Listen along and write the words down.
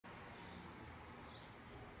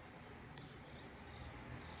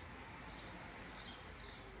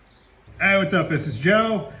Hey, what's up? This is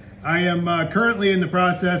Joe. I am currently in the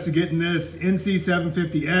process of getting this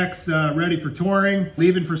NC750X ready for touring,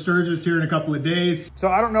 leaving for Sturgis here in a couple of days. So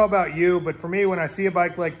I don't know about you, but for me, when I see a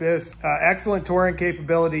bike like this, excellent touring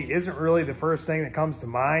capability isn't really the first thing that comes to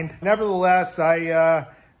mind. Nevertheless, I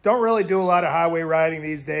don't really do a lot of highway riding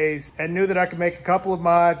these days and knew that I could make a couple of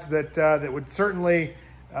mods that, that would certainly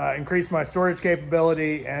increase my storage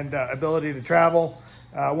capability and ability to travel.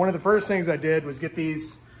 One of the first things I did was get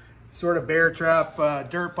these sort of bear trap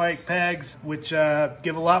dirt bike pegs, which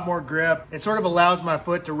give a lot more grip. It sort of allows my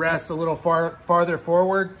foot to rest a little farther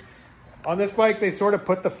forward. On this bike, they sort of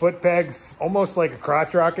put the foot pegs almost like a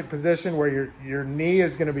crotch rocket position where your knee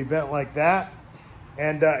is going to be bent like that.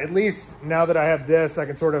 And at least now that I have this, I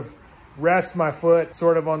can sort of rest my foot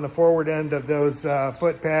sort of on the forward end of those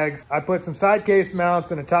foot pegs. I put some side case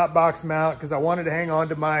mounts and a top box mount because I wanted to hang on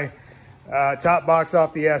to my top box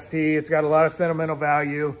off the ST. It's got a lot of sentimental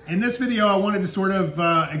value. In this video, I wanted to sort of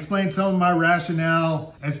explain some of my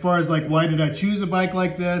rationale as far as like, why did I choose a bike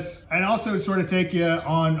like this? And also sort of take you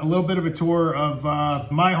on a little bit of a tour of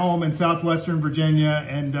my home in southwestern Virginia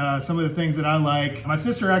and some of the things that I like. My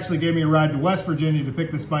sister actually gave me a ride to West Virginia to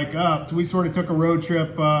pick this bike up. So we sort of took a road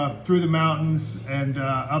trip through the mountains and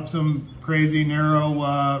up some crazy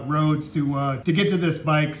narrow roads to get to this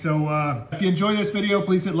bike. So if you enjoy this video,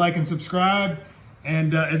 please hit like and subscribe.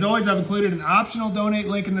 And as always, I've included an optional donate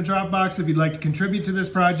link in the drop box if you'd like to contribute to this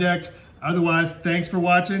project. Otherwise, thanks for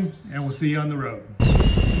watching, and we'll see you on the road.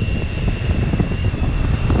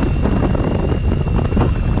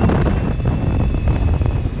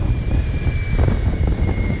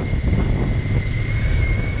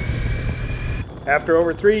 After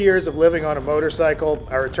over 3 years of living on a motorcycle,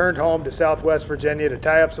 I returned home to Southwest Virginia to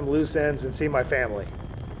tie up some loose ends and see my family.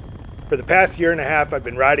 For the past year and a half, I've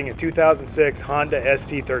been riding a 2006 Honda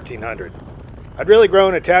ST1300. I'd really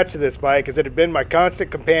grown attached to this bike as it had been my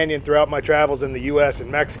constant companion throughout my travels in the US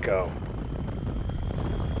and Mexico.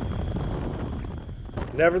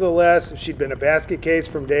 Nevertheless, she'd been a basket case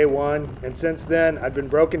from day one, and since then, I'd been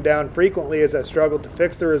broken down frequently as I struggled to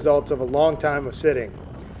fix the results of a long time of sitting.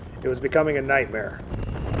 It was becoming a nightmare.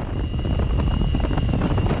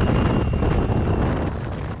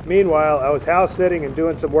 Meanwhile, I was house sitting and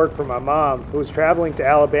doing some work for my mom, who was traveling to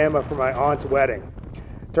Alabama for my aunt's wedding.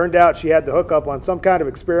 Turned out she had the hookup on some kind of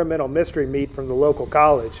experimental mystery meat from the local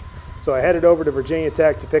college, so I headed over to Virginia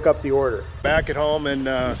Tech to pick up the order. Back at home in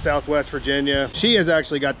Southwest Virginia, she has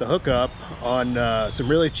actually got the hookup on some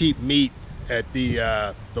really cheap meat at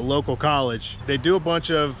the local college. They do a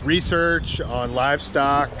bunch of research on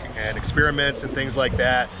livestock and experiments and things like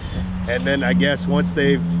that, and then I guess once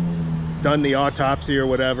they've done the autopsy or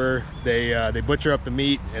whatever, they butcher up the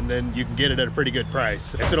meat, and then you can get it at a pretty good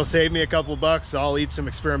price. If it'll save me a couple of bucks, I'll eat some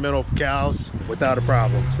experimental cows without a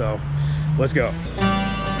problem. So let's go.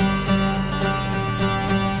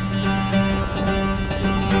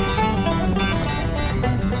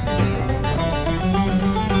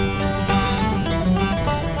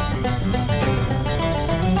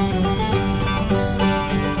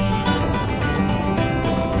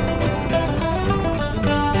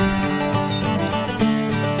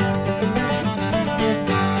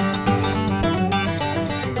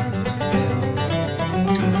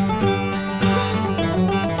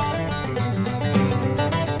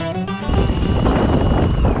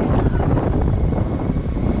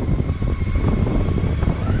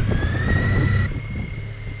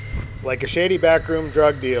 Like a shady backroom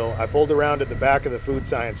drug deal, I pulled around at the back of the food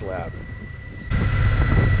science lab.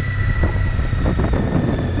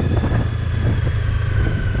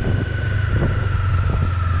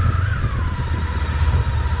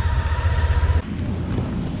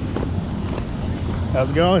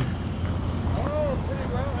 How's it going? Oh,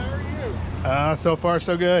 pretty well. How are you? So far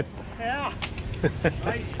so good. Yeah.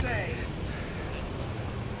 Nice day.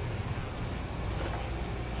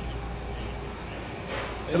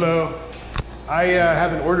 Hello. I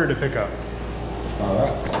have an order to pick up. All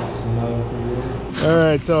right. All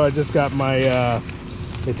right, so I just got my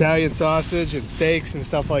Italian sausage and steaks and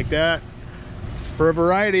stuff like that. For a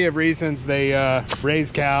variety of reasons, they raise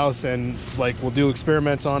cows and like we'll do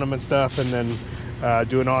experiments on them and stuff, and then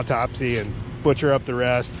do an autopsy and butcher up the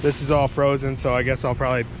rest. This is all frozen, so I guess I'll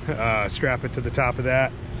probably strap it to the top of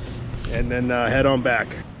that and then head on back.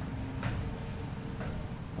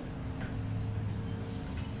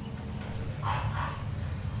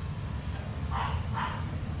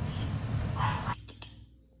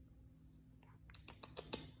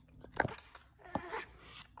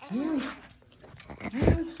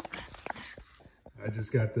 I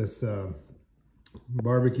just got this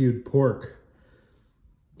barbecued pork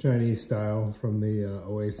Chinese style from the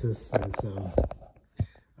Oasis, and some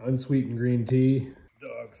unsweetened green tea.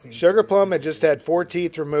 Sugar Plum had just had 4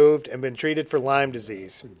 teeth removed and been treated for Lyme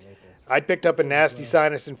disease. I'd picked up a nasty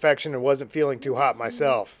sinus infection and wasn't feeling too hot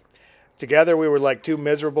myself. Together we were like 2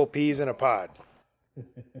 miserable peas in a pod.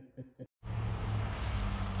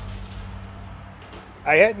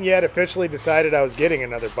 I hadn't yet officially decided I was getting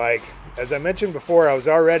another bike. As I mentioned before, I was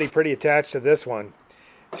already pretty attached to this one.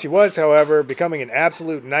 She was, however, becoming an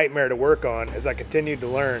absolute nightmare to work on as I continued to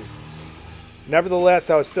learn. Nevertheless,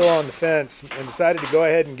 I was still on the fence and decided to go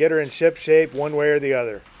ahead and get her in ship shape one way or the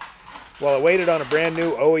other. While I waited on a brand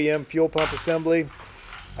new OEM fuel pump assembly,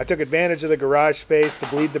 I took advantage of the garage space to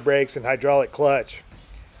bleed the brakes and hydraulic clutch.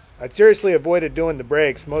 I'd seriously avoided doing the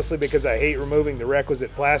brakes, mostly because I hate removing the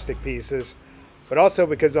requisite plastic pieces, but also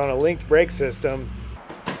because on a linked brake system,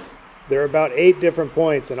 there are about 8 different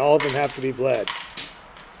points and all of them have to be bled.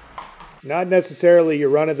 Not necessarily your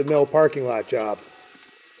run-of-the-mill parking lot job.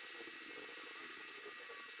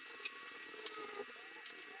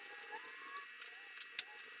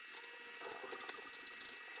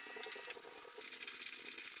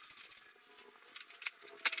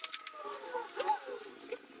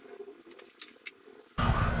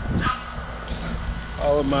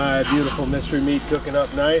 All of my beautiful mystery meat cooking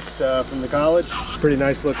up nice from the college. Pretty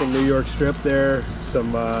nice looking New York strip there.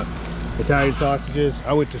 Some Italian sausages.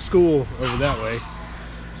 I went to school over that way.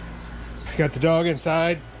 Got the dog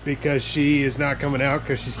inside because she is not coming out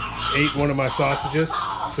because she ate one of my sausages.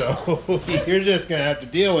 So you're just gonna have to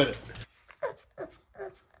deal with it.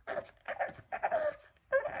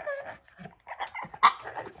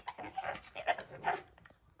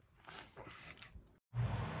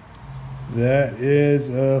 That is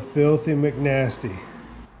a filthy McNasty.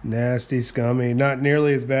 Nasty, scummy. Not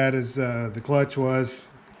nearly as bad as the clutch was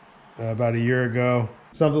about a year ago.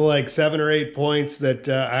 Something like 7 or 8 points that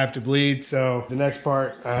I have to bleed. So the next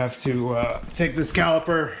part, I have to take this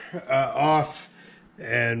caliper off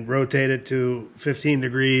and rotate it to 15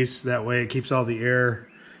 degrees. That way it keeps all the air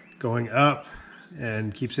going up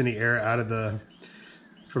and keeps any air out of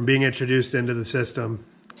from being introduced into the system.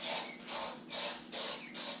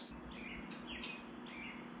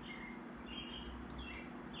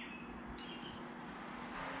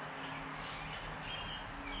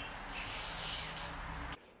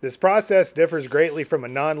 This process differs greatly from a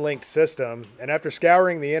non-linked system, and after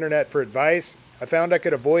scouring the internet for advice, I found I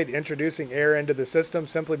could avoid introducing air into the system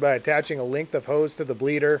simply by attaching a length of hose to the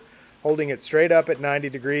bleeder, holding it straight up at 90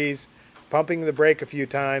 degrees, pumping the brake a few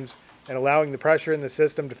times, and allowing the pressure in the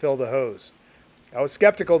system to fill the hose. I was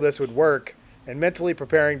skeptical this would work, and mentally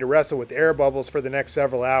preparing to wrestle with air bubbles for the next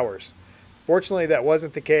several hours. Fortunately, that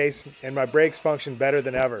wasn't the case, and my brakes functioned better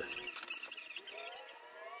than ever.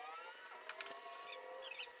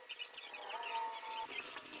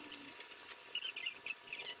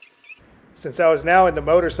 Since I was now in the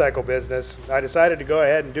motorcycle business, I decided to go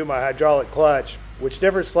ahead and do my hydraulic clutch, which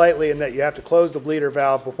differs slightly in that you have to close the bleeder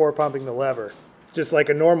valve before pumping the lever, just like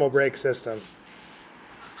a normal brake system.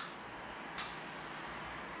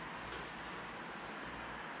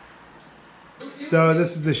 So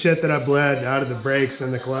this is the shit that I bled out of the brakes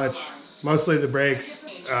and the clutch. Mostly the brakes,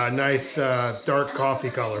 nice dark coffee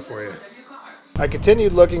color for you. I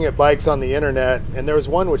continued looking at bikes on the internet, and there was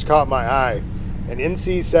one which caught my eye. An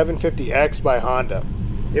NC750X by Honda.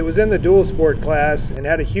 It was in the dual sport class and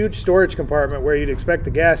had a huge storage compartment where you'd expect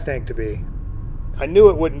the gas tank to be. I knew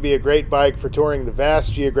it wouldn't be a great bike for touring the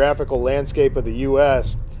vast geographical landscape of the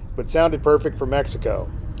US, but sounded perfect for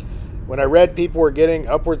Mexico. When I read people were getting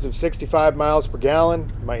upwards of 65 miles per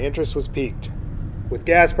gallon, my interest was piqued. With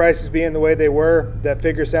gas prices being the way they were, that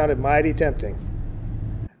figure sounded mighty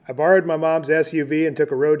tempting. I borrowed my mom's SUV and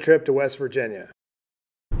took a road trip to West Virginia.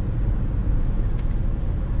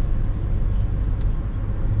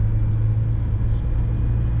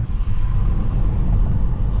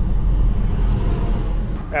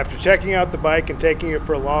 After checking out the bike and taking it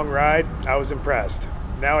for a long ride, I was impressed.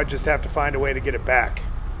 Now I just have to find a way to get it back.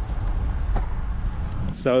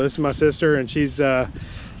 So this is my sister, and she's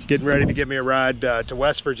getting ready to give me a ride to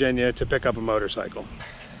West Virginia to pick up a motorcycle.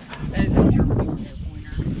 That is a German pointer.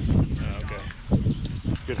 Okay.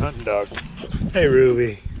 Good hunting dog. Hey,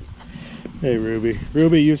 Ruby. Hey, Ruby.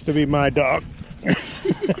 Ruby used to be my dog.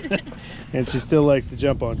 And she still likes to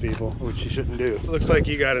jump on people, which she shouldn't do. Looks like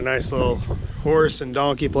you got a nice little horse and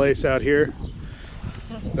donkey place out here.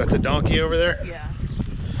 That's a donkey over there? Yeah.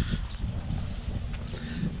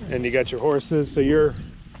 And you got your horses, so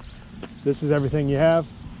this is everything you have?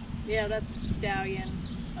 Yeah, that's Stallion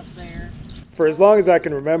up there. For as long as I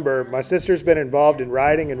can remember, my sister's been involved in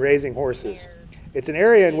riding and raising horses. It's an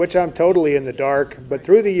area in which I'm totally in the dark, but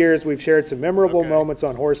through the years we've shared some memorable moments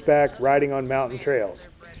on horseback, riding on mountain trails.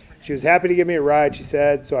 She was happy to give me a ride, she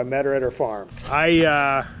said, so I met her at her farm.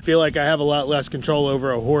 I feel like I have a lot less control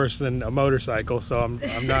over a horse than a motorcycle, so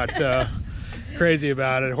I'm not crazy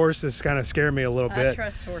about it. Horses kind of scare me a little bit. I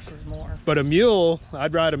trust horses more. But a mule,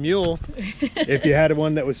 I'd ride a mule if you had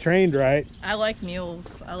one that was trained right. I like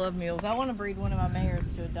mules. I love mules. I want to breed one of my mares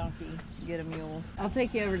to a donkey, get a mule. I'll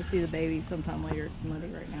take you over to see the baby sometime later. It's muddy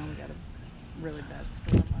right now. We got a really bad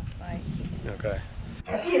storm last night. Okay.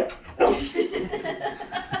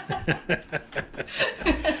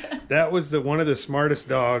 That was one of the smartest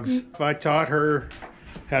dogs. If I taught her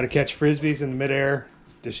how to catch frisbees in midair,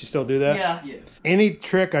 does she still do that? Yeah. Any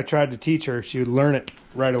trick I tried to teach her, she would learn it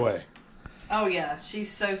right away. Oh yeah,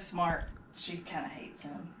 she's so smart. She kind of hates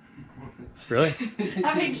him. Really?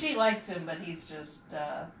 I mean, she likes him, but he's just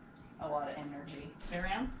a lot of energy. Spin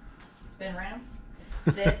around. Spin around.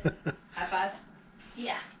 Sit. High five.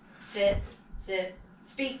 Yeah. Sit. Sit.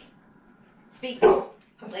 Speak. Speak.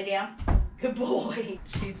 Lay down. Good boy.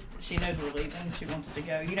 She knows we're leaving. She wants to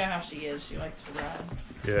go. You know how she is. She likes to ride.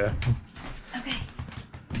 Yeah.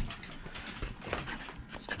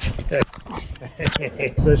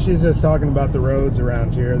 Okay. So she's just talking about the roads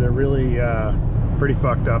around here. They're really pretty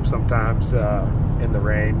fucked up sometimes in the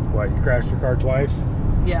rain. What, you crashed your car twice?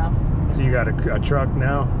 Yeah. So you got a truck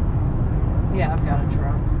now? Yeah, I've got a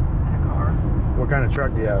truck and a car. What kind of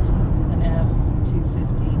truck do you have? An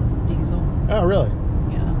F-250 diesel. Oh, really?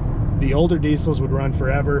 Yeah. The older diesels would run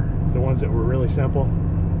forever, the ones that were really simple.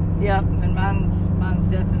 Yep, and mine's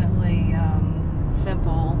definitely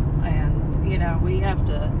simple, and you know, we have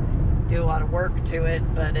to do a lot of work to it,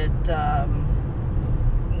 but it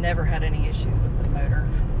never had any issues with the motor.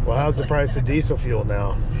 Well, how's the price of diesel fuel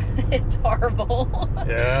now? It's horrible.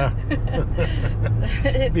 Yeah.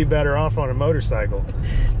 It'd be better off on a motorcycle.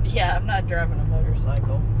 Yeah, I'm not driving a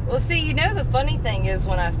motorcycle. Well, see, you know, the funny thing is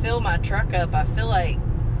when I fill my truck up, I feel like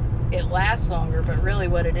it lasts longer, but really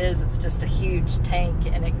what it is, it's just a huge tank,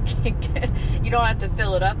 and you don't have to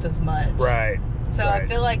fill it up as much. Right. So right. I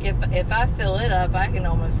feel like if I fill it up, I can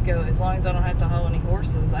almost go, as long as I don't have to haul any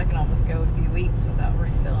horses, I can almost go a few weeks without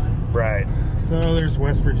refilling. Right. So there's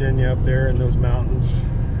West Virginia up there in those mountains.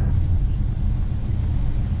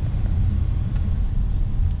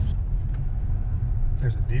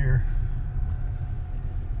 There's a deer.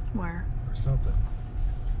 Where? Or something.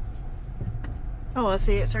 Oh, I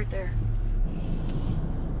see it. It's right there.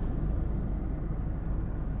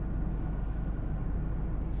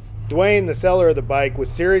 Dwayne, the seller of the bike, was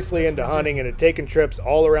seriously into hunting and had taken trips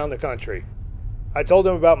all around the country. I told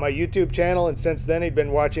him about my YouTube channel, and since then he'd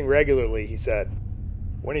been watching regularly, he said.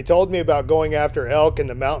 When he told me about going after elk in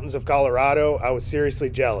the mountains of Colorado, I was seriously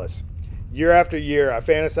jealous. Year after year, I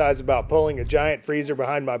fantasize about pulling a giant freezer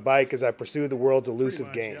behind my bike as I pursue the world's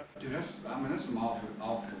elusive game. Dude, that's some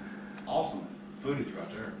awesome footage right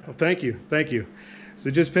there. Well, thank you, thank you.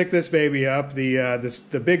 So just pick this baby up.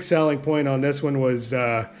 The big selling point on this one was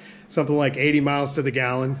something like 80 miles to the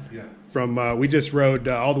gallon. Yeah. From we just rode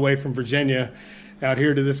all the way from Virginia out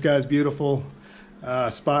here to this guy's beautiful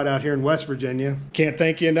spot out here in West Virginia. Can't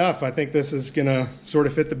thank you enough. I think this is gonna sort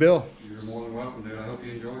of fit the bill. You're more than welcome, dude. I hope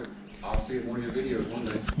you enjoy it. I'll see it in one of your videos one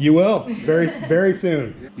day. You will, very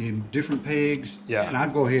soon. In different pegs. Yeah. And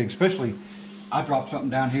I'd go ahead, especially, I drop something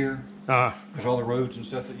down here. Because all the roads and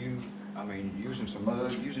stuff that using some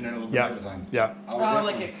mud, using that a little bit of everything. Yeah. Oh,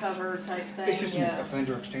 like a cover type thing. It's just a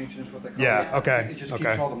fender extension is what they call it. Yeah, okay. It just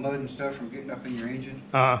keeps all the mud and stuff from getting up in your engine.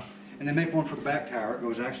 And they make one for the back tire.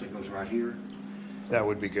 It actually goes right here. That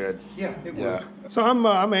would be good. Yeah, it would. So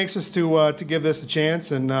I'm anxious to give this a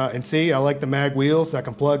chance and see. I like the mag wheels. I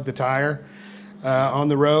can plug the tire on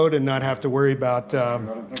the road and not have to worry about I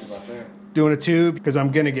didn't think about that. doing a tube, because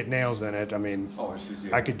I'm gonna get nails in it. I mean,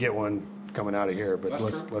 Yeah. I could get one coming out of here, but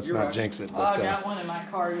let's not right. jinx it. Oh, But, I got one in my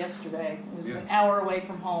car yesterday. It was Yeah. an hour away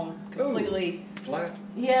from home, completely. Flat?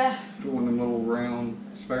 Yeah. Put one of them little round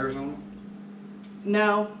spares on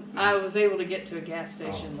No, I was able to get to a gas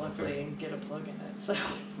station, Oh, luckily, okay. and get a plug in it. So. it?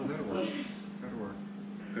 Well, that'll work. That'll work.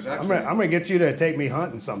 'Cause I'm gonna get you to take me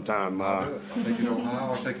hunting sometime. I'll do it. I'll take you to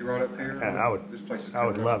Ohio. I'll take you right up here. And I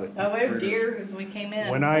would love it. Oh, we have deer as we came in.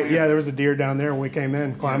 When there was a deer down there when we came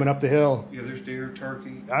in, climbing up the hill. Yeah, there's deer,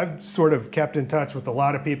 turkey. I've sort of kept in touch with a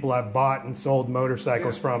lot of people I've bought and sold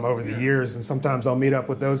motorcycles from over the years, and sometimes I'll meet up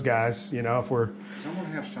with those guys, you know, if we're I'm gonna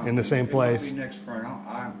have something in the same place. It'll be next spring.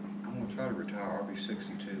 I'm gonna try to retire. I'll be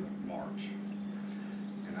 62 in March,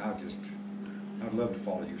 and I'd love to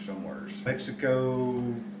follow you somewhere. Mexico,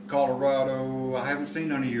 Colorado. I haven't seen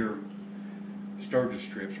none of your Sturgis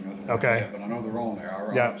strips or nothing like Okay. that, but I know they're on there.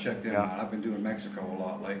 I'll Yeah, check them yeah. out. I've been doing Mexico a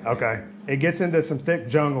lot lately. Okay. It gets into some thick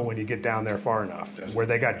jungle when you get down there far enough, where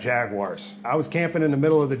they got jaguars. I was camping in the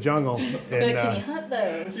middle of the jungle. But can you hunt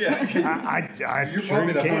those? Yeah. I You're sure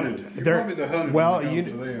probably the can. hunted. You're They're- probably the hunted well, when it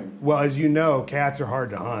comes to them. well, as you know, cats are hard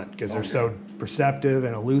to hunt because they're so perceptive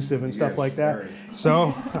and elusive and stuff Yes, like that. very.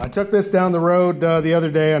 So I took this down the road the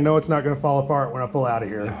other day. I know it's not going to fall apart when I pull out of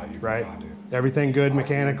here, No, you'll be right? fine, dude. Everything good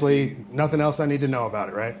mechanically. Nothing else I need to know about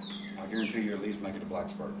it, right? I guarantee you at least make it to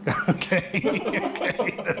Blacksburg. Okay.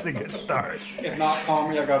 Okay. That's a good start. If not, call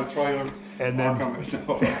me. I got a trailer. And then- I'll come.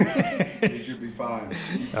 No, you should be fine.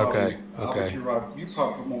 You probably, Okay, I'll okay. bet you right. You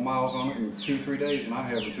probably put more miles on it in 2-3 days than I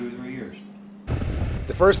have in 2 or 3 years.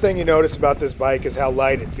 The first thing you notice about this bike is how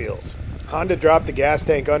light it feels. Honda dropped the gas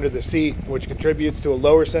tank under the seat, which contributes to a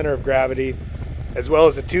lower center of gravity, as well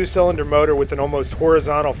as a 2-cylinder motor with an almost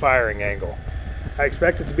horizontal firing angle. I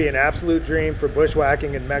expect it to be an absolute dream for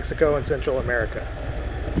bushwhacking in Mexico and Central America.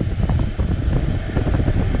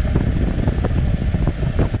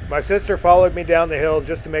 My sister followed me down the hill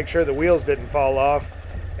just to make sure the wheels didn't fall off,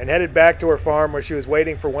 and headed back to her farm where she was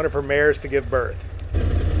waiting for one of her mares to give birth.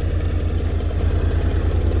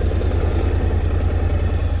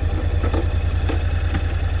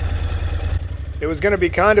 It was going to be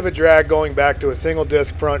kind of a drag going back to a single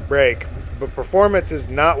disc front brake, but performance is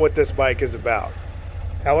not what this bike is about.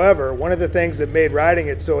 However, one of the things that made riding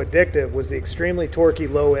it so addictive was the extremely torquey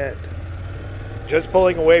low end. Just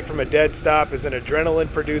pulling away from a dead stop is an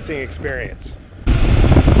adrenaline-producing experience.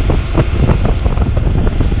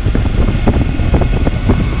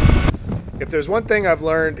 If there's one thing I've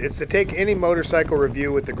learned, it's to take any motorcycle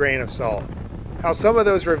review with a grain of salt. How some of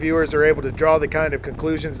those reviewers are able to draw the kind of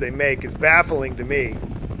conclusions they make is baffling to me,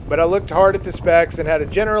 but I looked hard at the specs and had a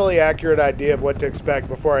generally accurate idea of what to expect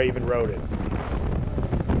before I even rode it.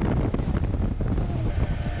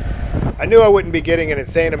 I knew I wouldn't be getting an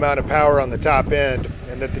insane amount of power on the top end,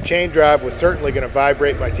 and that the chain drive was certainly going to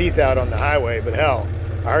vibrate my teeth out on the highway, but hell,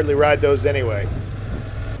 I hardly ride those anyway.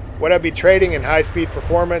 What I'd be trading in high-speed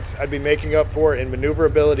performance, I'd be making up for in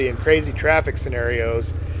maneuverability in crazy traffic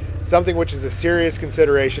scenarios, something which is a serious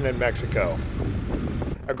consideration in Mexico.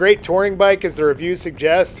 A great touring bike, as the reviews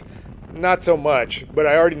suggest? Not so much, but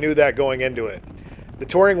I already knew that going into it. The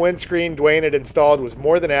touring windscreen Dwayne had installed was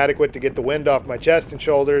more than adequate to get the wind off my chest and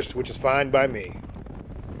shoulders, which is fine by me.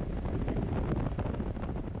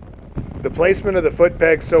 The placement of the foot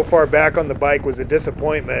pegs so far back on the bike was a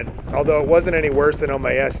disappointment, although it wasn't any worse than on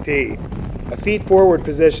my ST. A feet forward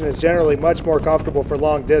position is generally much more comfortable for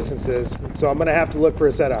long distances, so I'm going to have to look for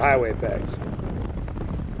a set of highway pegs.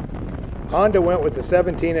 Honda went with a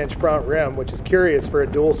 17-inch front rim, which is curious for a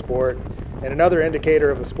dual sport, and another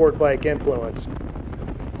indicator of a sport bike influence.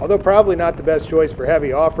 Although probably not the best choice for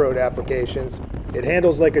heavy off-road applications, it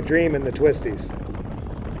handles like a dream in the twisties.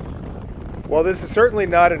 While this is certainly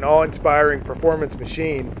not an awe-inspiring performance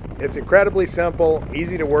machine, it's incredibly simple,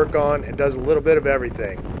 easy to work on, and does a little bit of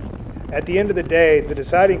everything. At the end of the day, the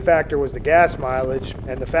deciding factor was the gas mileage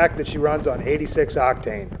and the fact that she runs on 86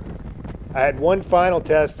 octane. I had one final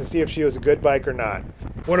test to see if she was a good bike or not.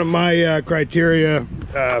 One of my criteria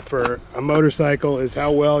for a motorcycle is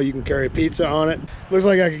how well you can carry a pizza on it. Looks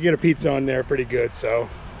like I could get a pizza on there pretty good, so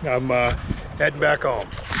I'm heading back home.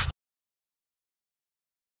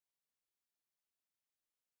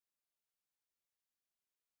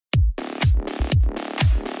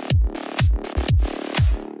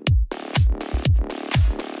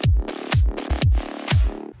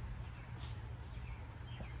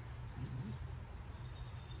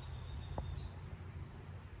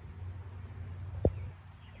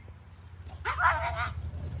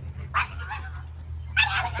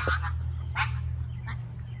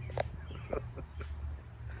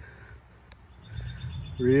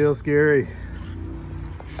 Real scary.